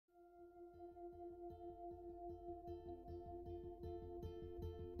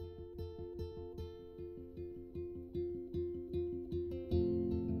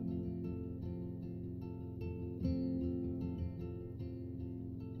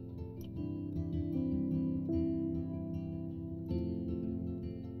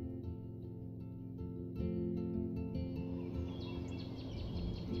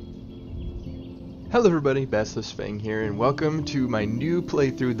Hello everybody, Basiliskfang here, and welcome to my new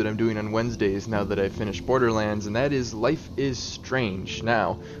playthrough that I'm doing on Wednesdays now that I've finished Borderlands, and that is Life is Strange.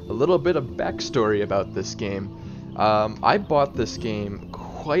 Now, a little bit of backstory about this game. I bought this game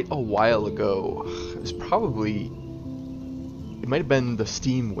quite a while ago. It was probably... it might have been the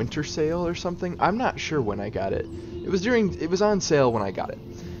Steam Winter Sale or something. I'm not sure when I got it. It was on sale when I got it.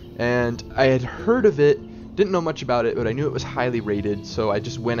 And I had heard of it. Didn't know much about it, but I knew it was highly rated, so I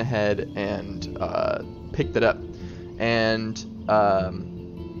just went ahead and picked it up. And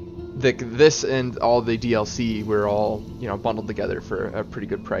this and all the DLC were all, bundled together for a pretty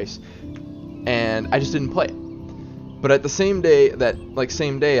good price. And I just didn't play it. But at the same day,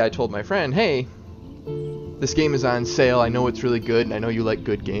 I told my friend, hey, this game is on sale, I know it's really good, and I know you like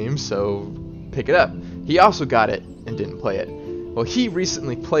good games, so pick it up. He also got it and didn't play it. Well, he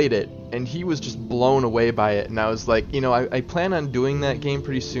recently played it, and he was just blown away by it, and I was like, I plan on doing that game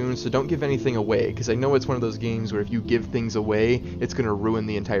pretty soon, so don't give anything away, because I know it's one of those games where if you give things away, it's going to ruin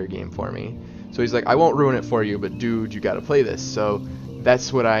the entire game for me. So he's like, I won't ruin it for you, but dude, you got to play this. So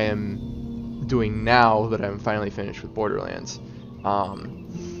that's what I am doing now that I'm finally finished with Borderlands.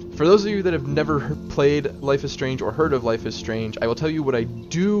 For those of you that have never played Life is Strange or heard of Life is Strange, I will tell you what I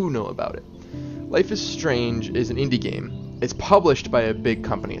do know about it. Life is Strange is an indie game. It's published by a big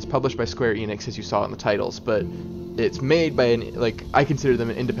company. It's published by Square Enix, as you saw in the titles, but it's made by I consider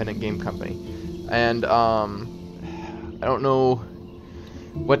them an independent game company. And I don't know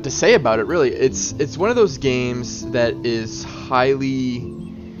what to say about it, really. It's one of those games that is highly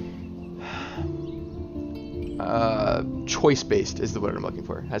choice-based is the word I'm looking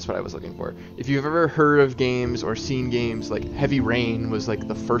for. That's what I was looking for. If you've ever heard of games or seen games like Heavy Rain was like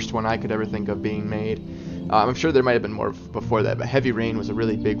the first one I could ever think of being made. I'm sure there might have been more before that, but Heavy Rain was a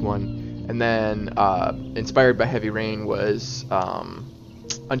really big one. And then inspired by Heavy Rain was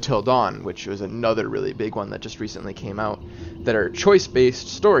Until Dawn, which was another really big one that just recently came out, that are choice-based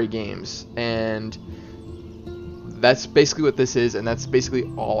story games. And that's basically what this is, and that's basically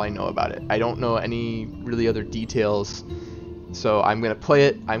all I know about it. I don't know any really other details, so I'm going to play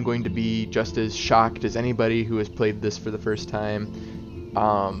it. I'm going to be just as shocked as anybody who has played this for the first time.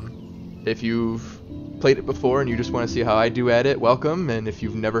 If you've played it before and you just want to see how I do at it, welcome. And if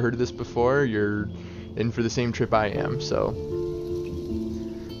you've never heard of this before, you're in for the same trip I am. So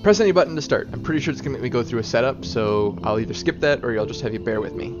press any button to start. I'm pretty sure it's gonna make me go through a setup, so I'll either skip that or I'll just have you bear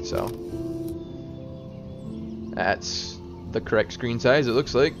with me. So that's the correct screen size, it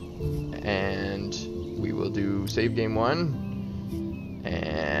looks like, and we will do save game 1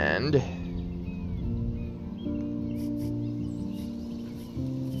 and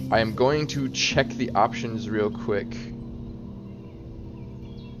I am going to check the options real quick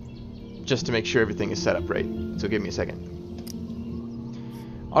just to make sure everything is set up right. So give me a second.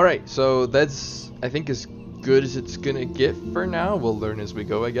 Alright, so that's, I think, as good as it's going to get for now. We'll learn as we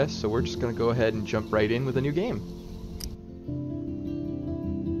go, I guess. So we're just going to go ahead and jump right in with a new game.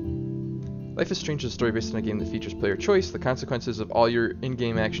 Life is Strange is a story based on a game that features player choice. The consequences of all your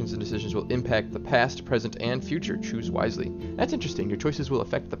in-game actions and decisions will impact the past, present, and future. Choose wisely. That's interesting. Your choices will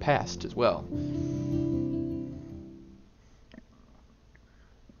affect the past as well.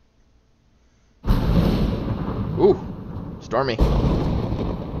 Ooh, stormy.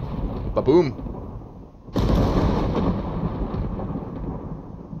 Ba-boom.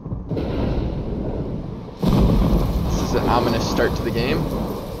 This is an ominous start to the game.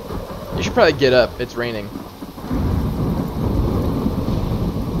 You should probably get up. It's raining.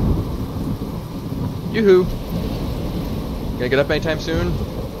 Yoo-hoo. Gonna get up anytime soon?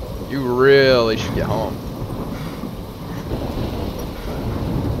 You really should get home.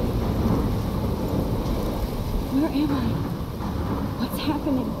 Where am I? What's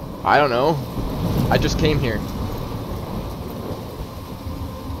happening? I don't know. I just came here.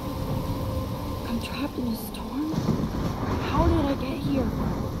 I'm trapped in a storm? How did I get here?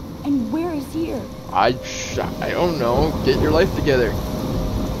 And where is here? I don't know. Get your life together.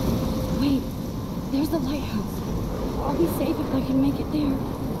 Wait, there's the lighthouse. I'll be safe if I can make it there.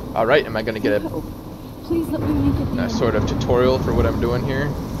 Alright, am I going to get Please let me make it there. a sort of tutorial for what I'm doing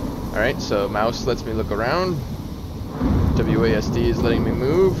here? Alright, so mouse lets me look around. WASD is letting me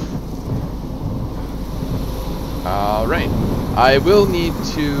move. Alright. I will need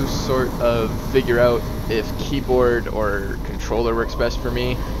to sort of figure out if keyboard or controller works best for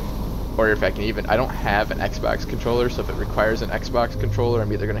me. Or if I can even, I don't have an Xbox controller, so if it requires an Xbox controller,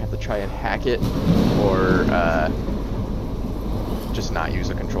 I'm either going to have to try and hack it, or just not use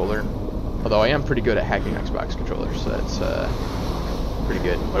a controller. Although I am pretty good at hacking Xbox controllers, so that's pretty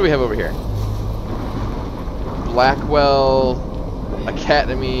good. What do we have over here? Blackwell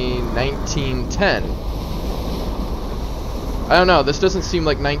Academy 1910. I don't know, this doesn't seem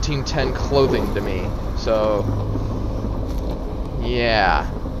like 1910 clothing to me, so yeah.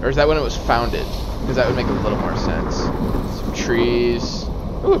 Or is that when it was founded? Because that would make a little more sense. Some trees.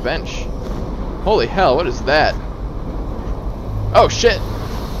 Ooh, a bench. Holy hell, what is that? Oh shit!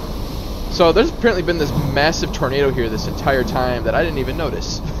 So there's apparently been this massive tornado here this entire time that I didn't even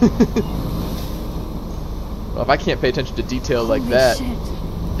notice. Well, if I can't pay attention to detail like that, Shit.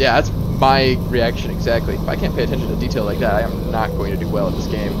 yeah, that's my reaction exactly. If I can't pay attention to detail like that, I am not going to do well at this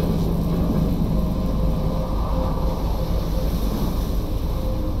game.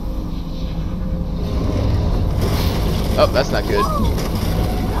 Oh, that's not good.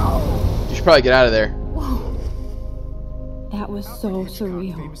 You should probably get out of there. Whoa. That was so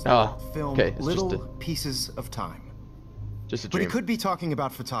surreal. Oh, Film okay. It's little just pieces of time. a But he dream. could be talking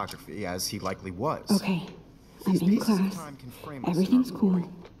about photography, as he likely was. Okay, I'm These in pieces of class. time can frame us in Everything's our cool. story,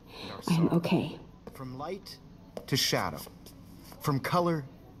 in our I'm sorrow. okay. From light to shadow, from color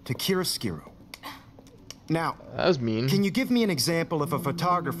to chiaroscuro. Now, That was mean. can you give me an example of a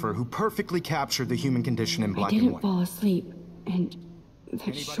photographer who perfectly captured the human condition in I black and didn't white? fall asleep, and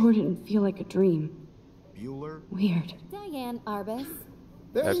that sure didn't feel like a dream. Bueller? Weird. Diane Arbus,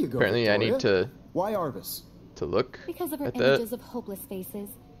 There you go. Apparently I need Victoria. Why Arbus? to look because of her at that. images of hopeless faces.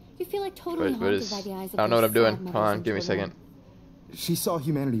 You feel like totally What haunted is? by the eyes of I don't know what I'm those doing. sad Hold mothers on, and give me a children. second. She saw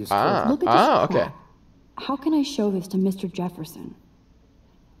humanity as Ah, Look at this ah, okay. crap. How can I show this to Mr. Jefferson?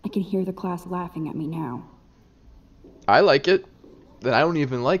 I can hear the class laughing at me now. I like it. Then I don't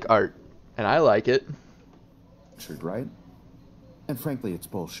even like art, and I like it. tortured, right? And frankly, it's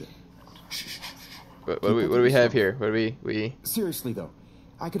bullshit. What do we have here? What do we? Seriously though,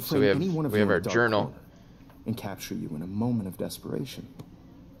 I could So frame we have- any one of we you have in our a dark journal. corner and capture you in a moment of desperation.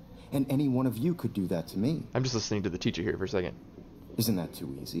 And any one of you could do that to me. I'm just listening to the teacher here for a second. Isn't that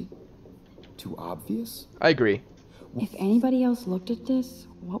too easy? Too obvious? I agree. If anybody else looked at this,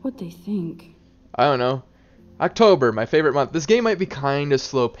 what would they think? I don't know. October, my favorite month. This game might be kind of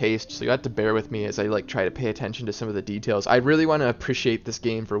slow paced, so you have to bear with me as I like try to pay attention to some of the details. I really want to appreciate this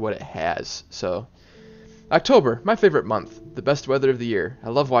game for what it has. So, October, my favorite month. The best weather of the year. I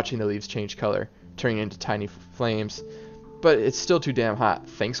love watching the leaves change color, turning into tiny flames. But it's still too damn hot,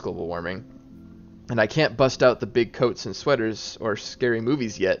 thanks global warming. And I can't bust out the big coats and sweaters or scary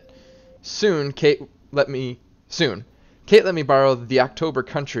movies yet. Soon, Kate let me borrow The October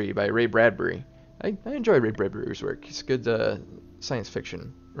Country by Ray Bradbury. I enjoy Ray Bradbury's work. He's a good science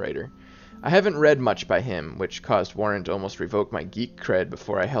fiction writer. I haven't read much by him, which caused Warren to almost revoke my geek cred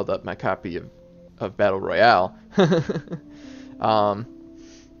before I held up my copy of Battle Royale.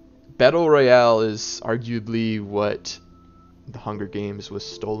 Battle Royale is arguably what the Hunger Games was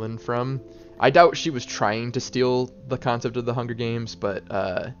stolen from. I doubt she was trying to steal the concept of the Hunger Games, but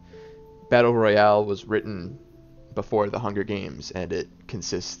Battle Royale was written before the Hunger Games, and it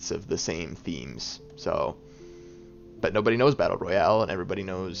consists of the same themes. So, but nobody knows Battle Royale, and everybody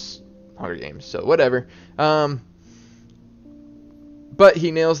knows Hunger Games. So whatever. But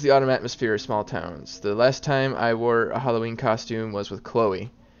he nails the autumn atmosphere of small towns. The last time I wore a Halloween costume was with Chloe.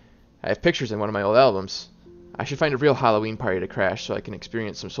 I have pictures in one of my old albums. I should find a real Halloween party to crash so I can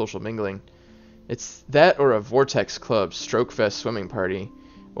experience some social mingling. It's that or a Vortex Club Stroke Fest swimming party.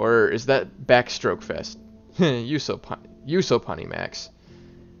 Or is that Backstroke Fest? You so punny, Max.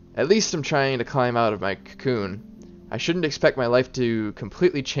 At least I'm trying to climb out of my cocoon. I shouldn't expect my life to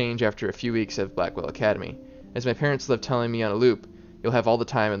completely change after a few weeks at Blackwell Academy. As my parents love telling me on a loop, you'll have all the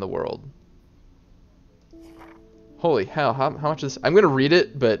time in the world. Holy hell, how much is this? I'm going to read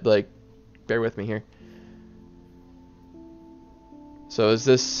it, but, like, bear with me here. So is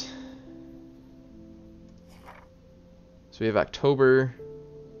this... So we have October...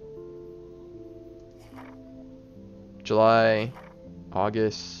 July,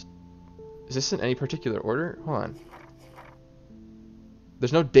 August. Is this in any particular order? Hold on.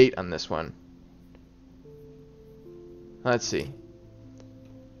 There's no date on this one. Let's see.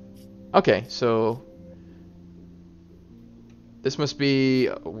 Okay, so this must be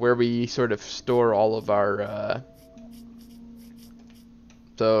where we sort of store all of our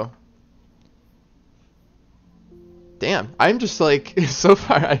so damn, I'm just like, so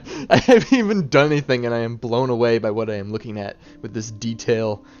far, I haven't even done anything, and I am blown away by what I am looking at with this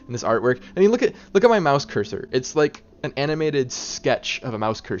detail and this artwork. I mean, look at my mouse cursor. It's like an animated sketch of a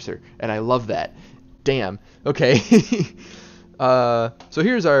mouse cursor, and I love that. Damn. Okay. So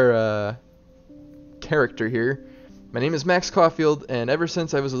here's our character here. My name is Max Caulfield, and ever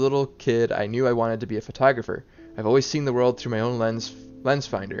since I was a little kid, I knew I wanted to be a photographer. I've always seen the world through my own lens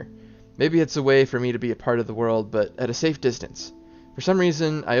finder. Maybe it's a way for me to be a part of the world, but at a safe distance. For some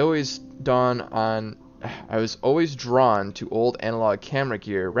reason, I was always drawn to old analog camera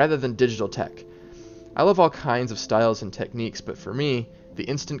gear rather than digital tech. I love all kinds of styles and techniques, but for me, the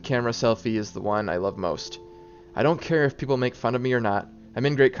instant camera selfie is the one I love most. I don't care if people make fun of me or not. I'm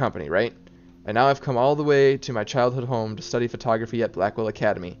in great company, right? And now I've come all the way to my childhood home to study photography at Blackwell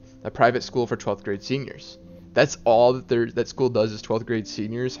Academy, a private school for 12th grade seniors. That's all that school does is 12th grade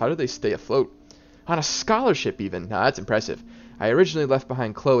seniors? How do they stay afloat? On a scholarship even. Now that's impressive. I originally left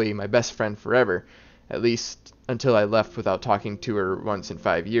behind Chloe, my best friend forever, at least until I left without talking to her once in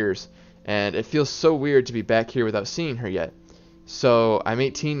 5 years, and it feels so weird to be back here without seeing her yet. So I'm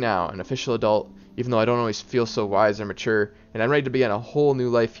 18 now, an official adult, even though I don't always feel so wise or mature, and I'm ready to begin a whole new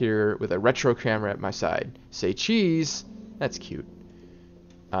life here with a retro camera at my side. Say cheese! That's cute.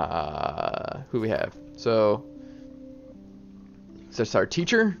 Who we have? So that's our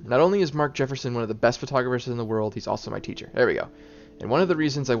teacher. Not only is Mark Jefferson one of the best photographers in the world, he's also my teacher. There we go. And one of the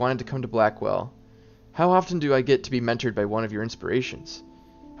reasons I wanted to come to Blackwell. How often do I get to be mentored by one of your inspirations?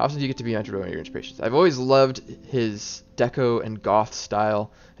 How often do you get to be mentored by one of your inspirations? I've always loved his deco and goth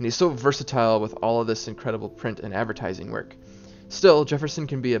style, and he's so versatile with all of this incredible print and advertising work. Still, Jefferson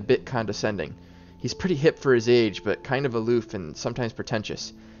can be a bit condescending. He's pretty hip for his age, but kind of aloof and sometimes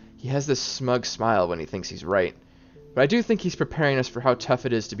pretentious. He has this smug smile when he thinks he's right. But I do think he's preparing us for how tough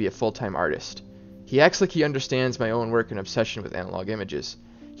it is to be a full-time artist. He acts like he understands my own work and obsession with analog images.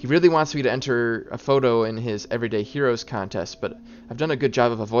 He really wants me to enter a photo in his Everyday Heroes contest, but I've done a good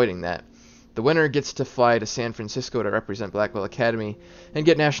job of avoiding that. The winner gets to fly to San Francisco to represent Blackwell Academy and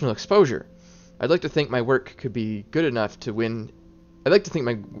get national exposure. I'd like to think my work could be good enough to win.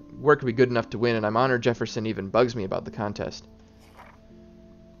 And I'm honored Jefferson even bugs me about the contest.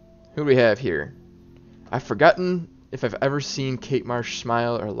 Who do we have here? I've forgotten if I've ever seen Kate Marsh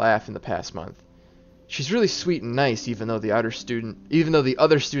smile or laugh in the past month. She's really sweet and nice, even though the other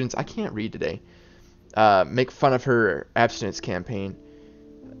students, I can't read today, make fun of her abstinence campaign.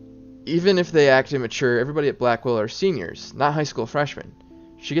 Even if they act immature, everybody at Blackwell are seniors, not high school freshmen.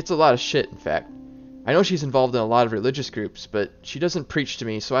 She gets a lot of shit, in fact. I know she's involved in a lot of religious groups, but she doesn't preach to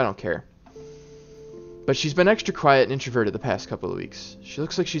me, so I don't care. But she's been extra quiet and introverted the past couple of weeks. She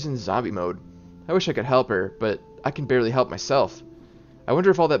looks like she's in zombie mode. I wish I could help her, but I can barely help myself. I wonder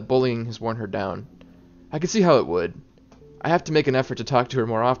if all that bullying has worn her down. I can see how it would. I have to make an effort to talk to her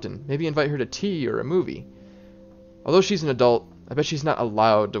more often, maybe invite her to tea or a movie. Although she's an adult, I bet she's not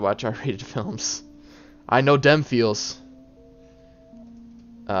allowed to watch R-rated films. I know dem feels.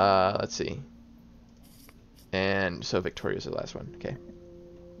 Let's see. And so Victoria's the last one. Okay.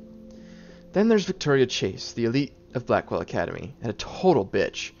 Then there's Victoria Chase, the elite of Blackwell Academy, and a total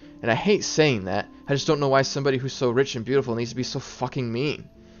bitch. And I hate saying that. I just don't know why somebody who's so rich and beautiful needs to be so fucking mean.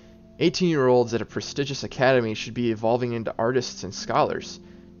 18-year-olds at a prestigious academy should be evolving into artists and scholars,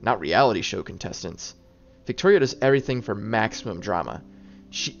 not reality show contestants. Victoria does everything for maximum drama.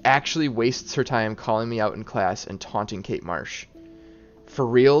 She actually wastes her time calling me out in class and taunting Kate Marsh. For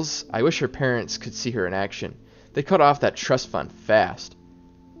reals, I wish her parents could see her in action. They cut off that trust fund fast.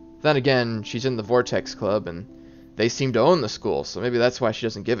 Then again, she's in the Vortex Club, and they seem to own the school, so maybe that's why she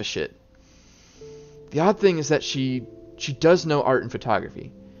doesn't give a shit. The odd thing is that she does know art and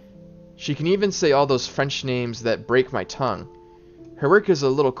photography. She can even say all those French names that break my tongue. Her work is a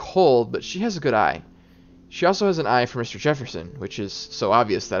little cold, but she has a good eye. She also has an eye for Mr. Jefferson, which is so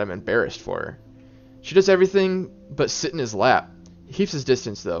obvious that I'm embarrassed for her. She does everything but sit in his lap. He keeps his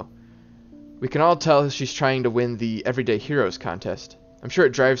distance, though. We can all tell she's trying to win the Everyday Heroes contest. I'm sure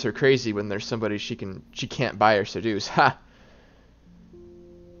it drives her crazy when there's somebody she can't buy or seduce. Ha!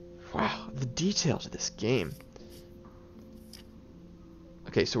 Wow, the details of this game.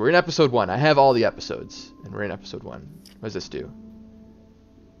 Okay, so we're in episode 1. I have all the episodes, and we're in episode 1. What does this do?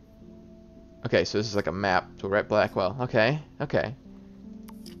 Okay, so this is like a map. So we're at Blackwell. Okay, okay.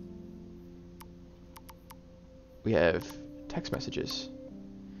 We have text messages.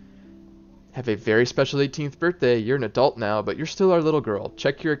 Have a very special 18th birthday. You're an adult now, but you're still our little girl.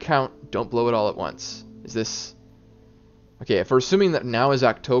 Check your account. Don't blow it all at once. Is this... Okay, if we're assuming that now is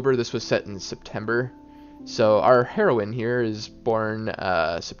October, this was set in September. So our heroine here is born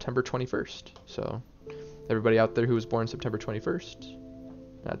September 21st. So everybody out there who was born September 21st,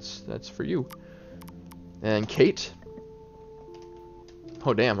 that's for you. And Kate.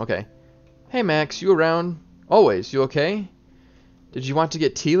 Oh, damn, okay. Hey, Max, you around? Always. You okay? Did you want to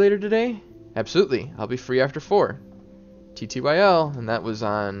get tea later today? Absolutely. I'll be free after 4. TTYL, and that was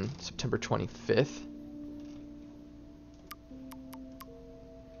on September 25th.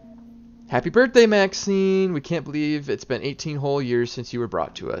 Happy birthday, Maxine! We can't believe it's been 18 whole years since you were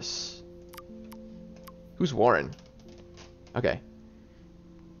brought to us. Who's Warren? Okay.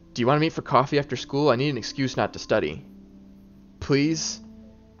 Do you want to meet for coffee after school? I need an excuse not to study. Please?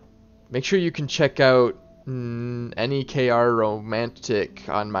 Make sure you can check out NEKR Romantic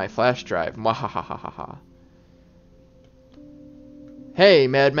on my flash drive. Mwahahaha. Hey,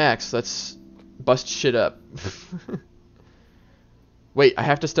 Mad Max, let's bust shit up. Wait, I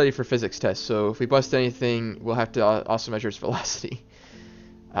have to study for physics tests, so if we bust anything, we'll have to also measure its velocity.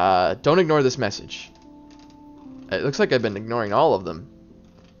 Don't ignore this message. It looks like I've been ignoring all of them.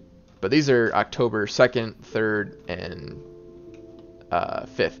 But these are October 2nd, 3rd, and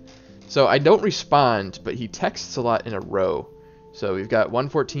 5th. So I don't respond, but he texts a lot in a row. So we've got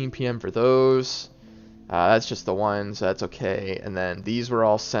 1:14 p.m. for those. That's just the one, so that's okay. And then these were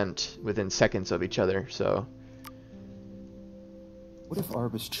all sent within seconds of each other, so... What if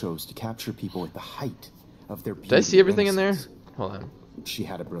Arbus chose to capture people at the height of their beauty? Did I see everything in there? innocence? Hold on. She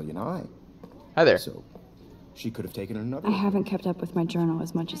had a brilliant eye. Hi there. So she could have taken another. I haven't kept up with my journal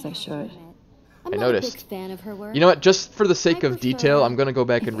as much as I should. I'm I not a noticed. big fan of her work. You know what? Just for the sake of prefer- detail, I'm going to go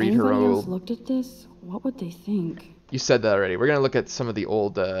back and If read her anybody else old... looked at this, what would they think? You said that already. We're going to look at some of the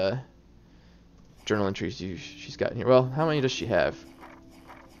old journal entries she's got in here. Well, how many does she have?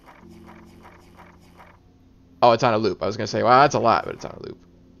 Oh, it's on a loop. I was going to say, well, that's a lot, but it's on a loop.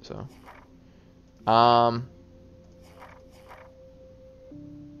 So, all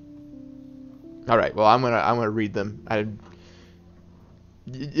right. Well, I'm gonna read them.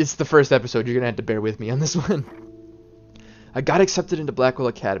 It's the first episode. You're gonna have to bear with me on this one. I got accepted into Blackwell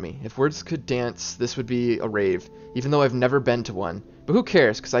Academy. If words could dance, this would be a rave, even though I've never been to one. But who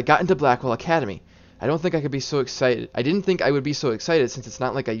cares, because I got into Blackwell Academy. I don't think I could be so excited. I didn't think I would be so excited since it's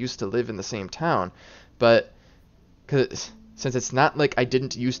not like I used to live in the same town. But, since it's not like I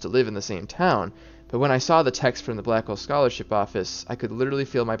didn't used to live in the same town. But when I saw the text from the Blackwell Scholarship Office, I could literally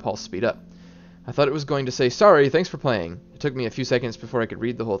feel my pulse speed up. I thought it was going to say, sorry, thanks for playing. It took me a few seconds before I could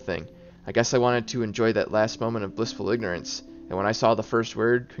read the whole thing. I guess I wanted to enjoy that last moment of blissful ignorance. And when I saw the first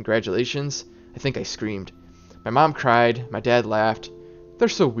word, congratulations, I think I screamed. My mom cried, my dad laughed. They're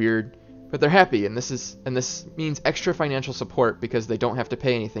so weird, but they're happy, and this means extra financial support because they don't have to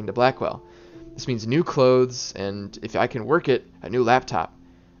pay anything to Blackwell. This means new clothes, and if I can work it, a new laptop.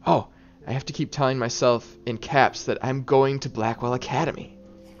 Oh, I have to keep telling myself in caps that I'm going to Blackwell Academy.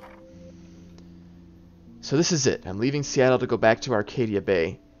 So this is it. I'm leaving Seattle to go back to Arcadia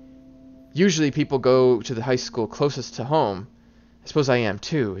Bay. Usually people go to the high school closest to home. I suppose I am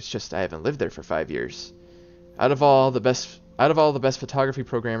too. It's just I haven't lived there for 5 years. Out of all the best photography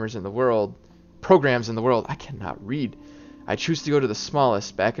programs in the world, I cannot read. I choose to go to the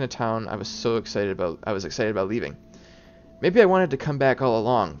smallest, back in a town I was excited about leaving. Maybe I wanted to come back all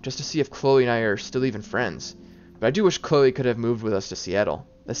along, just to see if Chloe and I are still even friends. But I do wish Chloe could have moved with us to Seattle.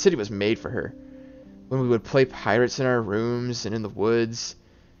 That city was made for her. When we would play pirates in our rooms and in the woods,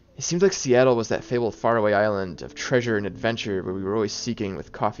 it seemed like Seattle was that fabled faraway island of treasure and adventure where we were always seeking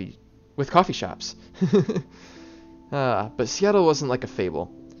with coffee shops. But Seattle wasn't like a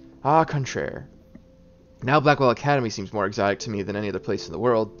fable. Ah, contraire. Now Blackwell Academy seems more exotic to me than any other place in the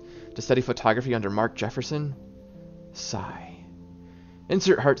world. To study photography under Mark Jefferson? Sigh.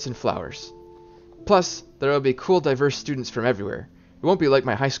 Insert hearts and flowers. Plus, there will be cool, diverse students from everywhere. It won't be like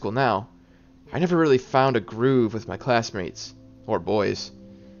my high school now. I never really found a groove with my classmates. Or boys.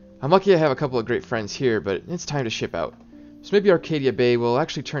 I'm lucky I have a couple of great friends here, but it's time to ship out. So maybe Arcadia Bay will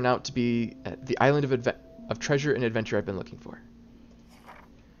actually turn out to be the island of treasure and adventure I've been looking for.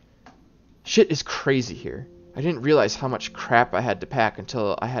 Shit is crazy here. I didn't realize how much crap I had to pack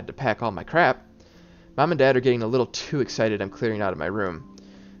until I had to pack all my crap. Mom and Dad are getting a little too excited I'm clearing out of my room.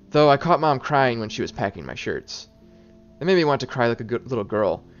 Though I caught Mom crying when she was packing my shirts. It made me want to cry like a good little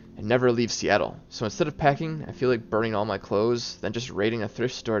girl and never leave Seattle. So instead of packing, I feel like burning all my clothes, then just raiding a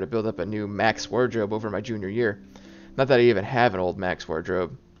thrift store to build up a new Max wardrobe over my junior year. Not that I even have an old Max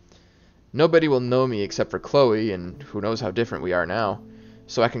wardrobe. Nobody will know me except for Chloe, and who knows how different we are now.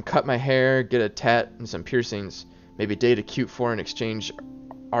 So I can cut my hair, get a tat and some piercings, maybe date a cute foreign exchange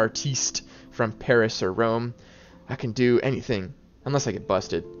artiste from Paris or Rome. I can do anything, unless I get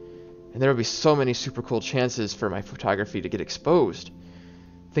busted. And there will be so many super cool chances for my photography to get exposed.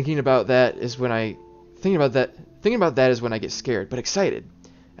 Thinking about that is when I get scared, but excited.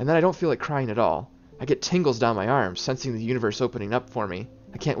 And then I don't feel like crying at all. I get tingles down my arms, sensing the universe opening up for me.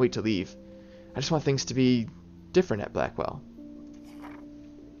 I can't wait to leave. I just want things to be different at Blackwell.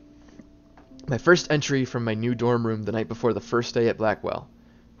 My first entry from my new dorm room the night before the first day at Blackwell.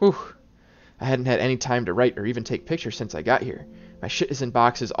 Whew. I hadn't had any time to write or even take pictures since I got here. My shit is in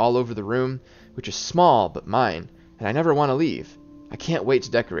boxes all over the room, which is small but mine, and I never want to leave. I can't wait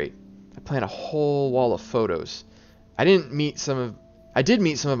to decorate. I plan a whole wall of photos. I didn't meet some I did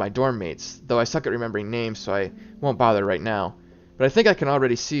meet some of my dorm mates, though I suck at remembering names, so I won't bother right now. But I think I can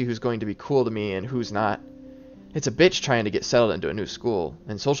already see who's going to be cool to me and who's not. It's a bitch trying to get settled into a new school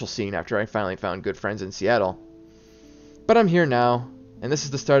and social scene after I finally found good friends in Seattle. But I'm here now, and this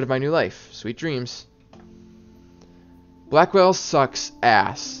is the start of my new life. Sweet dreams. Blackwell sucks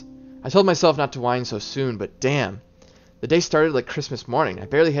ass. I told myself not to whine so soon, but damn. The day started like Christmas morning. I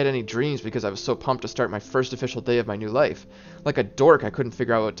barely had any dreams because I was so pumped to start my first official day of my new life. Like a dork, I couldn't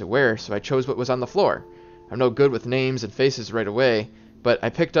figure out what to wear, so I chose what was on the floor. I'm no good with names and faces right away, but I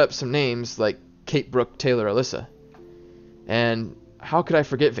picked up some names like Kate Brooke Taylor Alyssa. And how could I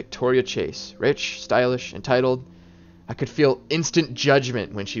forget Victoria Chase? Rich, stylish, entitled. I could feel instant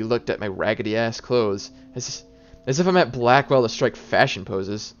judgment when she looked at my raggedy-ass clothes, as if I'm at Blackwell to strike fashion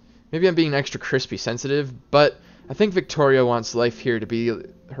poses. Maybe I'm being extra crispy sensitive, but I think Victoria wants life here to be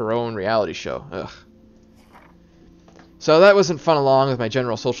her own reality show. Ugh. So that wasn't fun along with my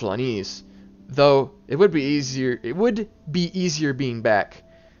general social unease, though it would be easier being back.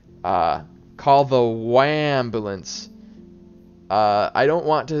 Call the Wambulance. I don't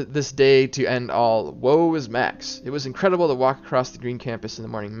want this day to end all woe is Max. It was incredible to walk across the green campus in the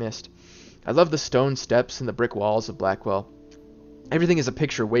morning mist. I love the stone steps and the brick walls of Blackwell. Everything is a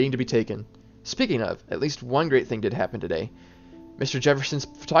picture waiting to be taken. Speaking of, at least one great thing did happen today. Mr. Jefferson's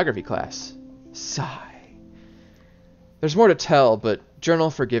photography class. Sigh. There's more to tell, but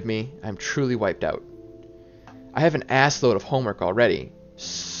journal, forgive me, I'm truly wiped out. I have an assload of homework already.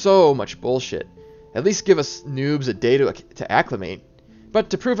 So much bullshit. At least give us noobs a day to acclimate.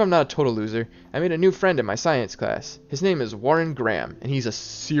 But to prove I'm not a total loser, I made a new friend in my science class. His name is Warren Graham, and he's a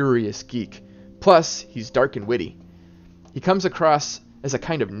serious geek. Plus, he's dark and witty. He comes across as a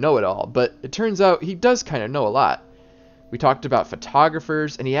kind of know-it-all, but it turns out he does kind of know a lot. We talked about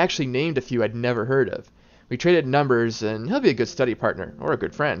photographers, and he actually named a few I'd never heard of. We traded numbers, and he'll be a good study partner, or a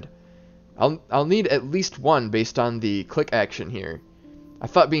good friend. I'll need at least one based on the click action here. I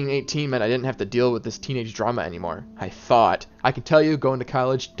thought being 18 meant I didn't have to deal with this teenage drama anymore. I thought. I can tell you, going to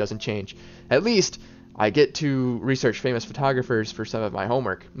college doesn't change. At least, I get to research famous photographers for some of my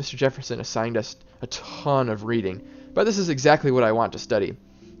homework. Mr. Jefferson assigned us a ton of reading, but this is exactly what I want to study.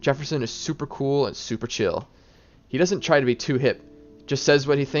 Jefferson is super cool and super chill. He doesn't try to be too hip, just says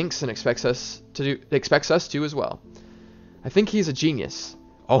what he thinks and expects us to as well. I think he's a genius.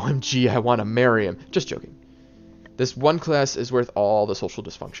 OMG, I want to marry him. Just joking. This one class is worth all the social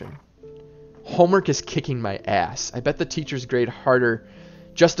dysfunction. Homework is kicking my ass. I bet the teachers grade harder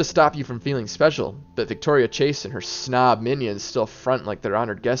just to stop you from feeling special, but Victoria Chase and her snob minions still front like they're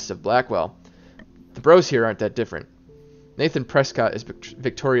honored guests of Blackwell. The bros here aren't that different. Nathan Prescott is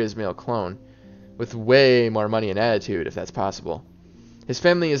Victoria's male clone, with way more money and attitude, if that's possible. His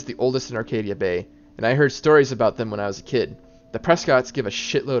family is the oldest in Arcadia Bay, and I heard stories about them when I was a kid. The Prescotts give a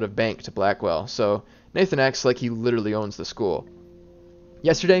shitload of bank to Blackwell, so Nathan acts like he literally owns the school.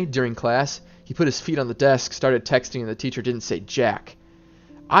 Yesterday, during class, he put his feet on the desk, started texting, and the teacher didn't say jack.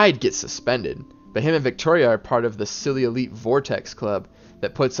 I'd get suspended, but him and Victoria are part of the silly elite Vortex Club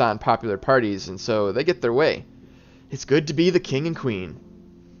that puts on popular parties, and so they get their way. It's good to be the king and queen.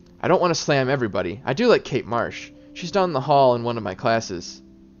 I don't want to slam everybody. I do like Kate Marsh. She's down the hall in one of my classes.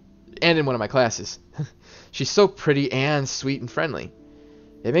 She's so pretty and sweet and friendly.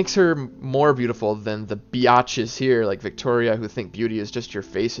 It makes her more beautiful than the biatches here like Victoria who think beauty is just your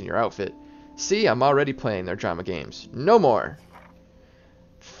face and your outfit. See, I'm already playing their drama games. No more.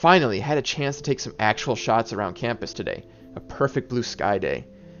 Finally, had a chance to take some actual shots around campus today. A perfect blue sky day.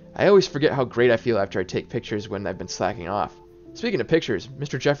 I always forget how great I feel after I take pictures when I've been slacking off. Speaking of pictures,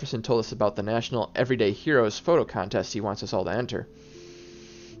 Mr. Jefferson told us about the National Everyday Heroes photo contest he wants us all to enter.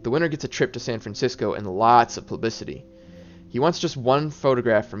 The winner gets a trip to San Francisco and lots of publicity. He wants just one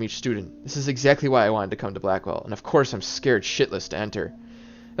photograph from each student. This is exactly why I wanted to come to Blackwell, and of course I'm scared shitless to enter.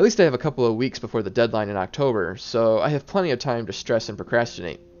 At least I have a couple of weeks before the deadline in October, so I have plenty of time to stress and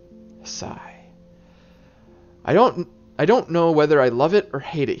procrastinate. Sigh. I don't know whether I love it or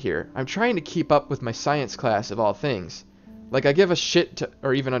hate it here. I'm trying to keep up with my science class of all things. Like I give a shit to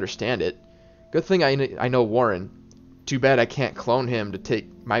or even understand it. Good thing I know Warren. Too bad I can't clone him to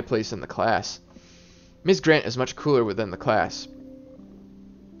take my place in the class. Ms. Grant is much cooler within the class.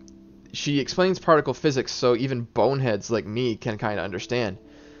 She explains particle physics so even boneheads like me can kind of understand.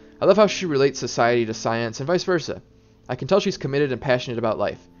 I love how she relates society to science and vice versa. I can tell she's committed and passionate about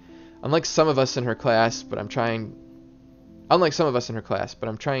life. Unlike some of us in her class, but I'm trying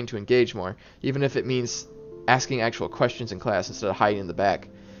to engage more, even if it means asking actual questions in class instead of hiding in the back.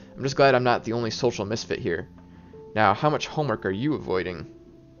 I'm just glad I'm not the only social misfit here. Now, how much homework are you avoiding?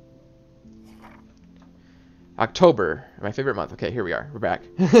 October, my favorite month. Okay, here we are. We're back.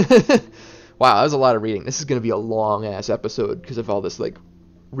 Wow, that was a lot of reading. This is going to be a long ass episode because of all this like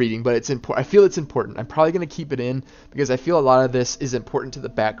reading, but it's important. I feel it's important. I'm probably going to keep it in because I feel a lot of this is important to the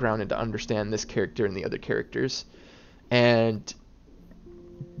background and to understand this character and the other characters. And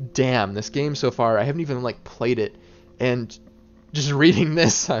damn, this game so far, I haven't even like played it, and just reading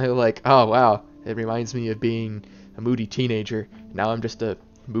this, I'm like, oh wow, it reminds me of being a moody teenager. Now I'm just a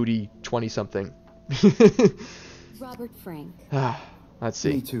moody 20-something. Robert Frank. Let's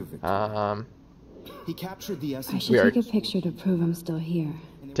see. Me too, Victor. He captured the I essence should take a picture to prove I'm still here.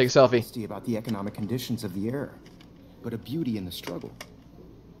 Take a selfie. honesty about the economic conditions of the era, but a beauty in the struggle.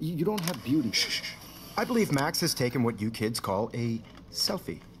 You don't have beauty. I believe Max has taken what you kids call a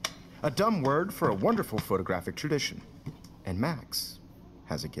selfie. A dumb word for a wonderful photographic tradition. And Max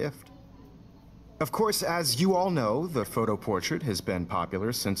has a gift. Of course, as you all know, the photo portrait has been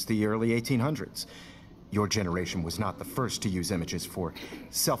popular since the early 1800s. Your generation was not the first to use images for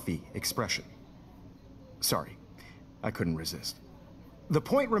selfie expression. Sorry, I couldn't resist. The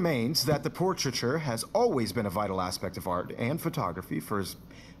point remains that the portraiture has always been a vital aspect of art and photography for as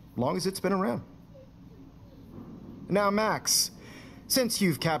long as it's been around. Now, Max, since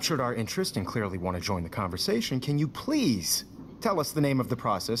you've captured our interest and clearly want to join the conversation, can you please tell us the name of the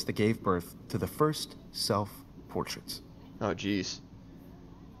process that gave birth to the first self-portraits? Oh, jeez.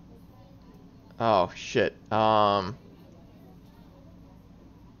 Oh, shit. My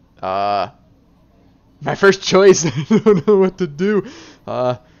first choice. I don't know what to do.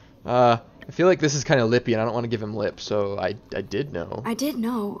 I feel like this is kind of lippy, and I don't want to give him lip, so I did know. I did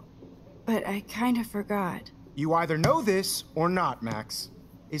know, but I kind of forgot. You either know this or not, Max.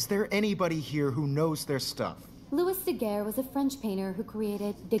 Is there anybody here who knows their stuff? Louis Daguerre was a French painter who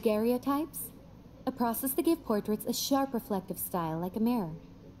created daguerreotypes, a process that gave portraits a sharp reflective style like a mirror.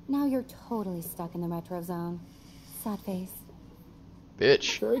 Now you're totally stuck in the retro zone. Sad face.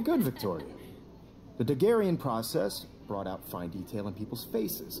 Bitch. Very good, Victoria. The Daguerrean process brought out fine detail in people's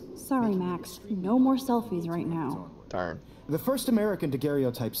faces. Sorry, Max. No more selfies right now. Darn. The first American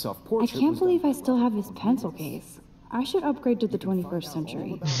daguerreotype I self-portrait can't was believe done I still have this pencil case. I should upgrade to the 21st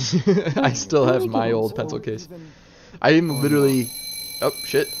century. I still have my old pencil case. I am literally... Oh,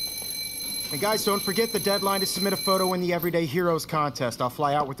 shit. And guys, don't forget the deadline to submit a photo in the Everyday Heroes contest. I'll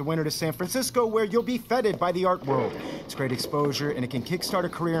fly out with the winner to San Francisco, where you'll be feted by the art world. It's great exposure, and it can kickstart a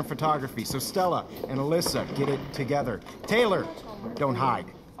career in photography. So Stella and Alyssa, get it together. Taylor, don't hide.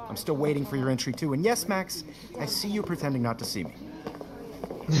 I'm still waiting for your entry, too. And yes, Max, I see you pretending not to see me.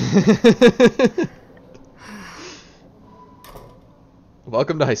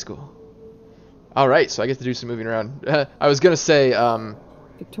 Welcome to high school. Alright, so I get to do some moving around. I was gonna say,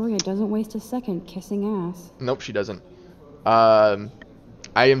 Victoria doesn't waste a second kissing ass. nope, she doesn't. I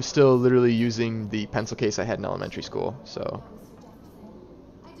am still literally using the pencil case I had in elementary school, so...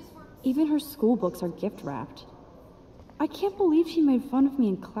 Even her school books are gift wrapped. I can't believe she made fun of me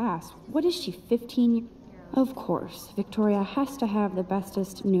in class. What is she, 15? Of course, Victoria has to have the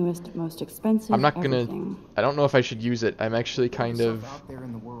bestest, newest, most expensive I'm not gonna... everything. I don't know if I should use it. I'm actually kind of... out there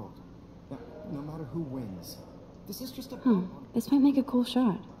in the world. No matter who wins, this is just a This might make a cool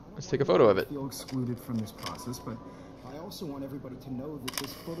shot. Let's take a photo of it. feel excluded from this process, but I also want everybody to know that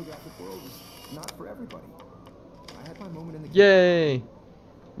this photographic world is not for everybody. I had my moment in the Yay!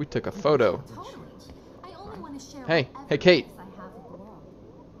 We took a photo. I only want to share Hey, whatever hey, Kate. I have with the world.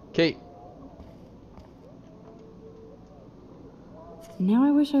 Kate. Now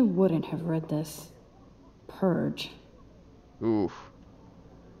I wish I wouldn't have read this. Purge. Oof.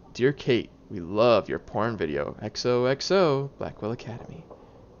 Dear Kate, we love your porn video. XOXO, Blackwell Academy.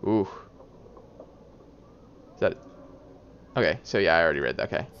 Ooh. Is that... Okay, so yeah, I already read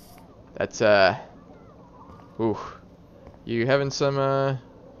that. Okay. That's, ooh. You having some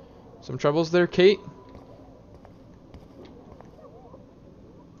troubles there, Kate?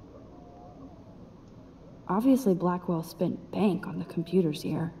 Obviously Blackwell spent bank on the computers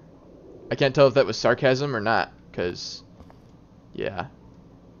here. I can't tell if that was sarcasm or not, because... Yeah.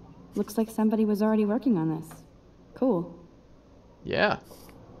 Looks like somebody was already working on this. Cool. Yeah.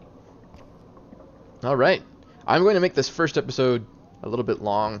 All right. I'm going to make this first episode a little bit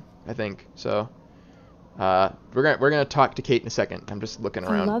long, I think. So, we're gonna talk to Kate in a second. I'm just looking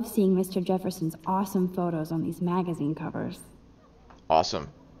I around. love seeing Mr. Jefferson's awesome photos on these magazine covers. Awesome.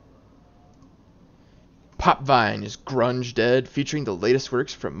 Popvine is grunge dead, featuring the latest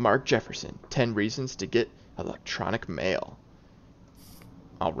works from Mark Jefferson. 10 reasons to get electronic mail.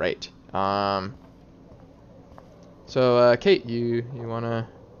 All right. So, Kate, you wanna...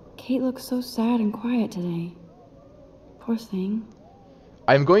 Kate looks so sad and quiet today. Poor thing.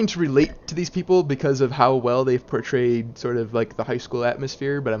 I'm going to relate to these people because of how well they've portrayed sort of like the high school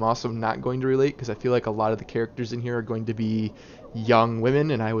atmosphere, but I'm also not going to relate because I feel like a lot of the characters in here are going to be young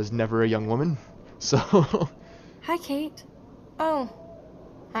women, and I was never a young woman. So Hi, Kate. Oh,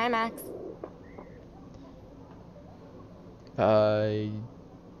 hi, Max.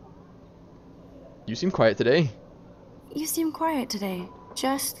 You seem quiet today. You seem quiet today.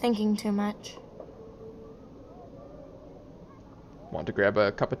 Just thinking too much. Want to grab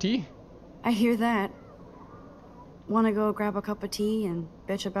a cup of tea? I hear that. Wanna go grab a cup of tea and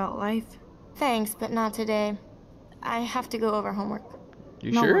bitch about life? Thanks, but not today. I have to go over homework.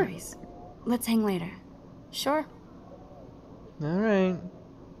 You No sure? worries. Let's hang later. Sure. Alright.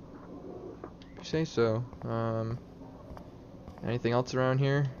 You say so. Anything else around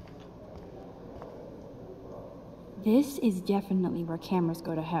here? This is definitely where cameras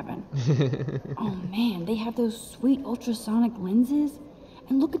go to heaven. Oh man, they have those sweet ultrasonic lenses.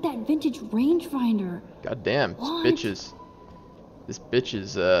 And look at that vintage rangefinder. God damn, What? this bitch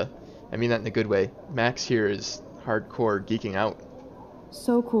is, I mean that in a good way. Max here is hardcore geeking out.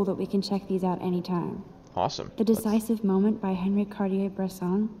 So cool that we can check these out anytime. Awesome. The Decisive Moment by Henry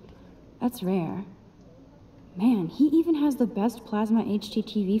Cartier-Bresson. That's rare. Man, he even has the best plasma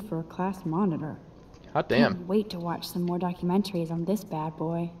HDTV for a class monitor. Hot damn. Can't wait to watch some more documentaries on this bad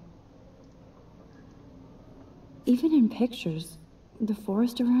boy. Even in pictures, the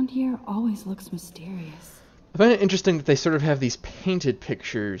forest around here always looks mysterious. I find it interesting that they sort of have these painted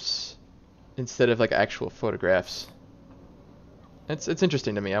pictures instead of like actual photographs. It's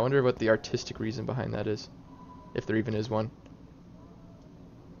interesting to me. I wonder what the artistic reason behind that is, if there even is one.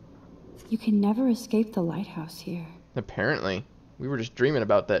 You can never escape the lighthouse here. Apparently. We were just dreaming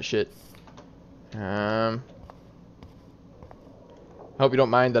about that shit. I hope you don't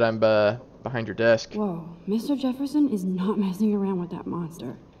mind that I'm behind your desk. Whoa, Mr. Jefferson is not messing around with that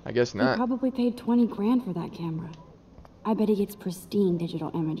monster. I guess He not. probably paid 20 grand for that camera. I bet he gets pristine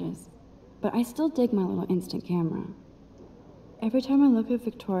digital images. But I still dig my little instant camera. Every time I look at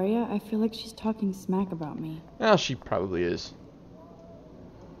Victoria, I feel like she's talking smack about me. Well, she probably is.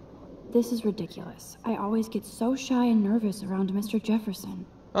 This is ridiculous. I always get so shy and nervous around Mr. Jefferson.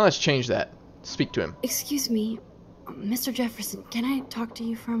 Well, let's change that. Speak to him. Excuse me, Mr. Jefferson, can I talk to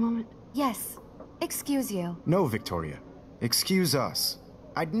you for a moment? Yes. Excuse you. No, Victoria. Excuse us.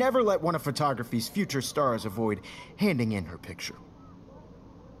 I'd never let one of photography's future stars avoid handing in her picture.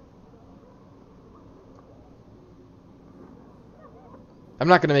 I'm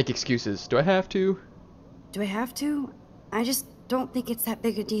not gonna make excuses. Do I have to? Do I have to? I just don't think it's that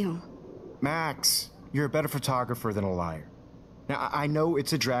big a deal. Max, you're a better photographer than a liar. Now, I know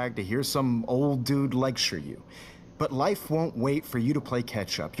it's a drag to hear some old dude lecture you, but life won't wait for you to play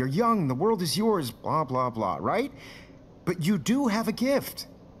catch-up. You're young, the world is yours, blah, blah, blah, right? But you do have a gift.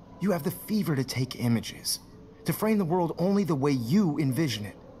 You have the fever to take images, to frame the world only the way you envision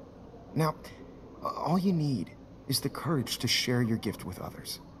it. Now, all you need is the courage to share your gift with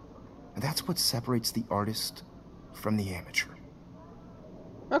others. And that's what separates the artist from the amateur.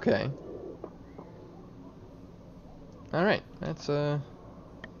 Okay. Alright, that's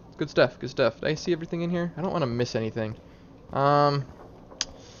good stuff, good stuff. Did I see everything in here? I don't want to miss anything. So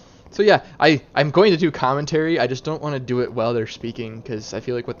yeah, I'm going to do commentary. I just don't want to do it while they're speaking because I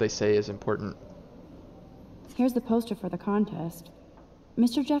feel like what they say is important. Here's the poster for the contest.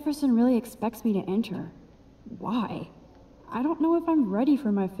 Mr. Jefferson really expects me to enter. Why? I don't know if I'm ready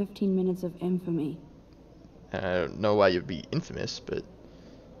for my 15 minutes of infamy. I don't know why you'd be infamous, but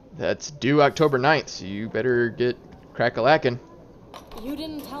that's due October 9th, so you better get crack-a-lackin'. You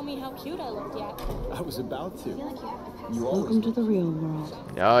didn't tell me how cute I looked yet. I was about to. You Welcome to the real world.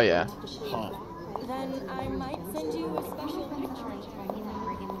 Oh yeah. hot. Then I might send you a special picture.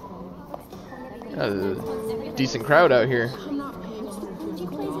 There's a decent crowd out here.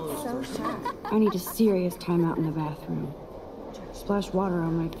 I need a serious timeout in the bathroom. Splash water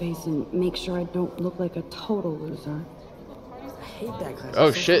on my face and make sure I don't look like a total loser. I hate that class. Oh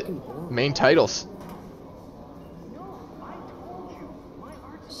It's so shit. fucking boring. Main titles.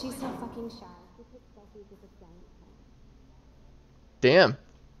 She's so fucking shy. Damn.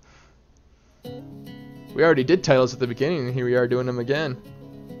 We already did titles at the beginning, and here we are doing them again.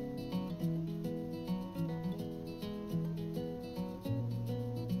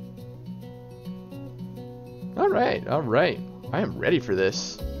 Alright, alright. I am ready for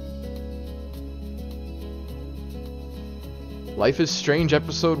this. Life is Strange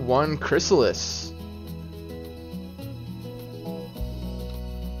Episode 1, Chrysalis.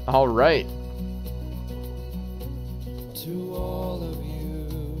 Alright.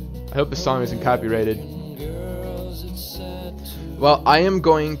 I hope the song isn't copyrighted. Well, I am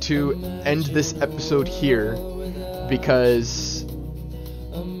going to end this episode here because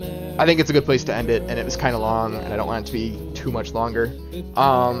I think it's a good place to end it, and it was kind of long, and I don't want it to be too much longer.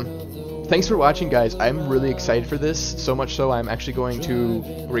 Thanks for watching, guys. I'm really excited for this, so much so I'm actually going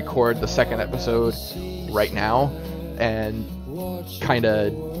to record the second episode right now and kind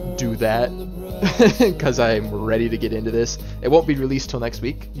of do that because I'm ready to get into this. It won't be released till next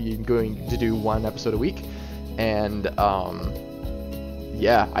week. I'm going to do 1 episode a week, and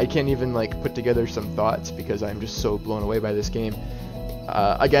yeah, I can't even like put together some thoughts because I'm just so blown away by this game.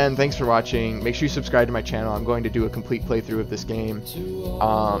 Again, thanks for watching. Make sure you subscribe to my channel. I'm going to do a complete playthrough of this game.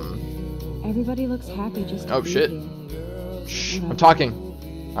 Everybody looks happy just to Oh be shit. here. Shh, I'm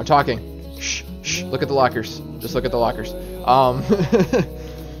talking. I'm talking. Shh, shh, look at the lockers. Just look at the lockers.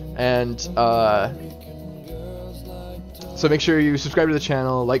 And so make sure you subscribe to the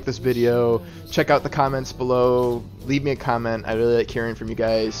channel, like this video, check out the comments below, leave me a comment. I really like hearing from you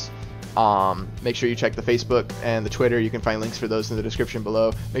guys. Make sure you check the Facebook and the Twitter. You can find links for those in the description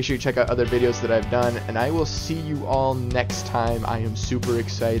below. Make sure you check out other videos that I've done, and I will see you all next time. I am super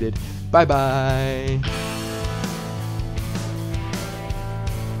excited. Bye bye.